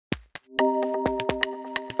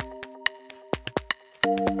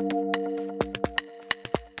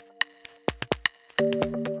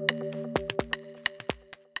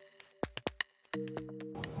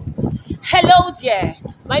Hello there,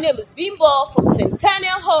 my name is Bimbo from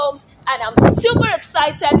Centennial Homes and I'm super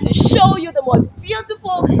excited to show you the most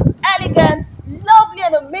beautiful, elegant, lovely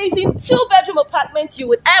and amazing two-bedroom apartment you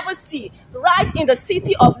would ever see right in the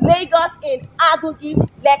city of Lagos in Chevron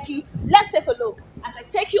Lekki. Let's take a look as I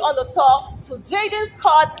take you on the tour to Jaden's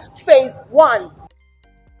Court Phase 1.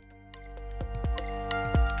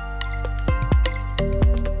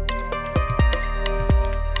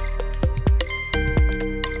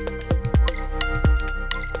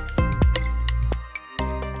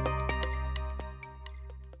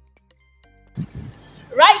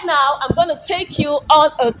 Right now, I'm going to take you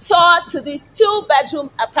on a tour to this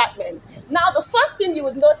two-bedroom apartment. Now, the first thing you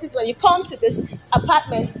would notice when you come to this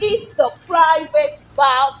apartment is the private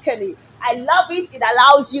balcony. I love it. It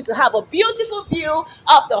allows you to have a beautiful view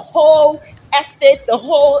of the whole estate, the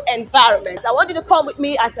whole environment. I want you to come with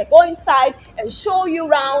me as I go inside and show you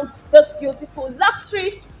around this beautiful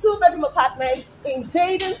luxury two-bedroom apartment in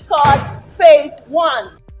Jaden's Court Phase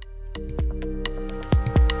 1.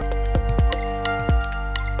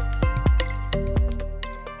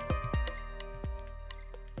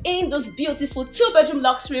 In this beautiful two-bedroom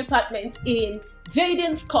luxury apartment in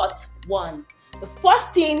Jaden's Court 1. The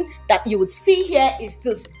first thing that you would see here is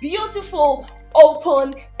this beautiful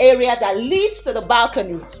open area that leads to the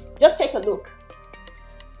balcony. Just take a look.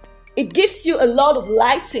 It gives you a lot of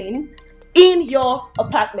lighting in your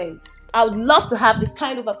apartment. I would love to have this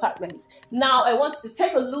kind of apartment. Now I want you to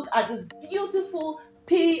take a look at this beautiful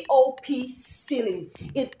POP ceiling.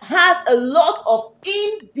 It has a lot of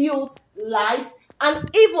inbuilt lights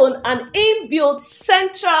and even an inbuilt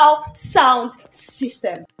central sound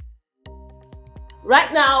system.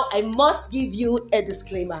 Right now, I must give you a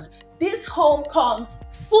disclaimer. This home comes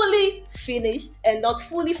fully finished and not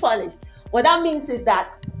fully furnished. What that means is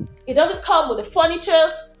that it doesn't come with the furniture,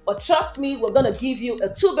 but trust me, we're gonna give you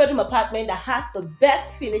a two-bedroom apartment that has the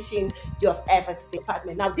best finishing you have ever seen.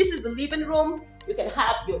 Now, this is the living room. You can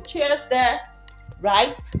have your chairs there,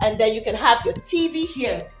 right? And then you can have your TV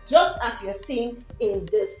here, just as you're seeing in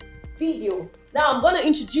this video. Now I'm going to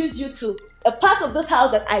introduce you to a part of this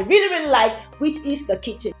house that I really like, which is the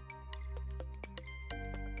kitchen.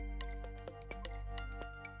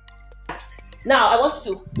 Now I want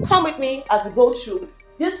you to come with me as we go through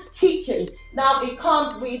this kitchen. Now it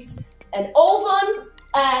comes with an oven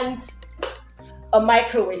and a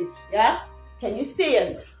microwave. Yeah, can you see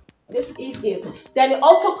it? This is it. Then it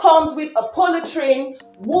also comes with a polytrim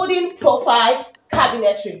wooden profile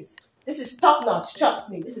cabinetries. This is top notch, trust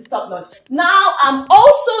me, this is top notch. Now I'm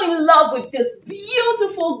also in love with this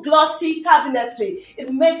beautiful glossy cabinetry.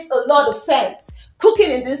 It makes a lot of sense cooking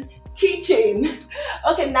in this kitchen.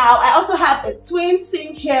 Okay, now I also have a twin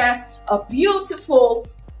sink here, a beautiful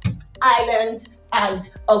island, and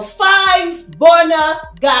a 5-burner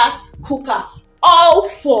gas cooker, all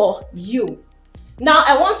for you. Now,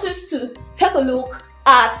 I want us to take a look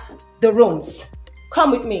at the rooms.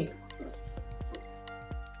 Come with me.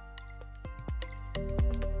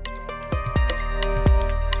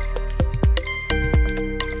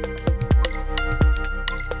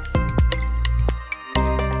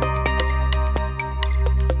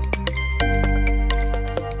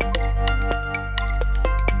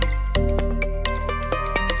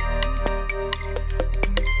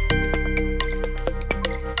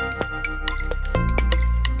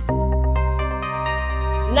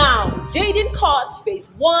 Now, Jaden Court Phase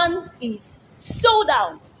 1 is sold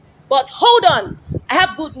out. But hold on, I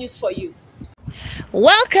have good news for you.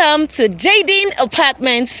 Welcome to Jaden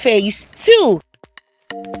Apartment Phase 2.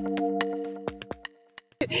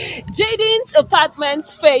 Jaden's Apartment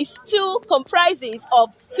Phase 2 comprises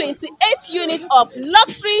of 28 units of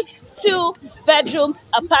luxury two-bedroom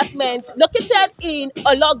apartments located in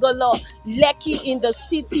Ologolo, Lekki in the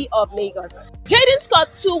city of Lagos. Jaden's Court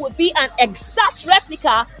 2 will be an exact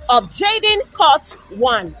replica of Jaden Court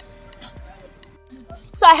 1.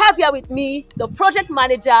 So I have here with me the project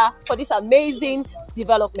manager for this amazing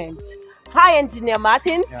development. Hi, Engineer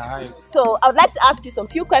Martins. Yeah, hi. So I would like to ask you some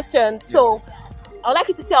few questions. Yes. So I would like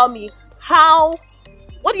you to tell me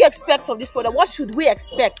what do you expect from this product? What should we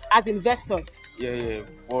expect as investors? Yeah.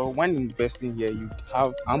 For when investing here, you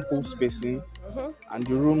have ample spacing, and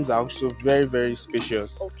the rooms are also very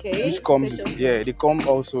spacious. Okay. Which comes, spacious. they come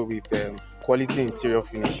also with quality interior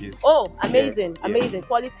finishes. Oh, amazing, Yeah, amazing.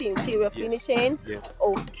 Quality interior finishing. Yes.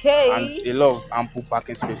 Okay. And a lot of ample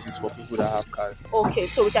parking spaces for people that have cars. Okay,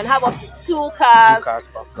 so we can have up to 2 cars. 2 cars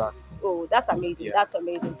per flat. Oh, that's amazing. Yeah. That's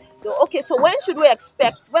amazing. So, okay, so when should we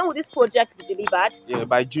expect? When will this project be delivered? Yeah,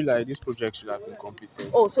 by July, this project should have been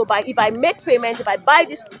completed. Oh, so if I make payment, if I buy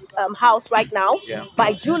this house right now,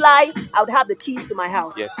 by July, I would have the keys to my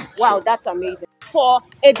house. Yes. Wow, sure. That's amazing. For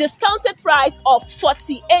a discounted price of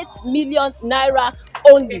 48 million naira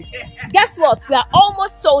only. Guess what? We are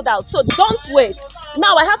almost sold out, so don't wait.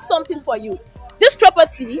 Now I have something for you. This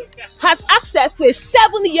property has access to a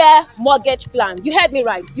 7-year mortgage plan. You heard me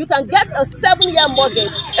right. You can get a 7-year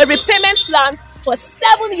mortgage, a repayment plan for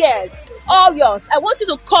 7 years. All yours. I want you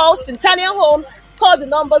to call Centennial Homes, call the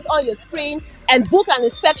numbers on your screen, and book an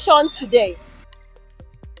inspection today.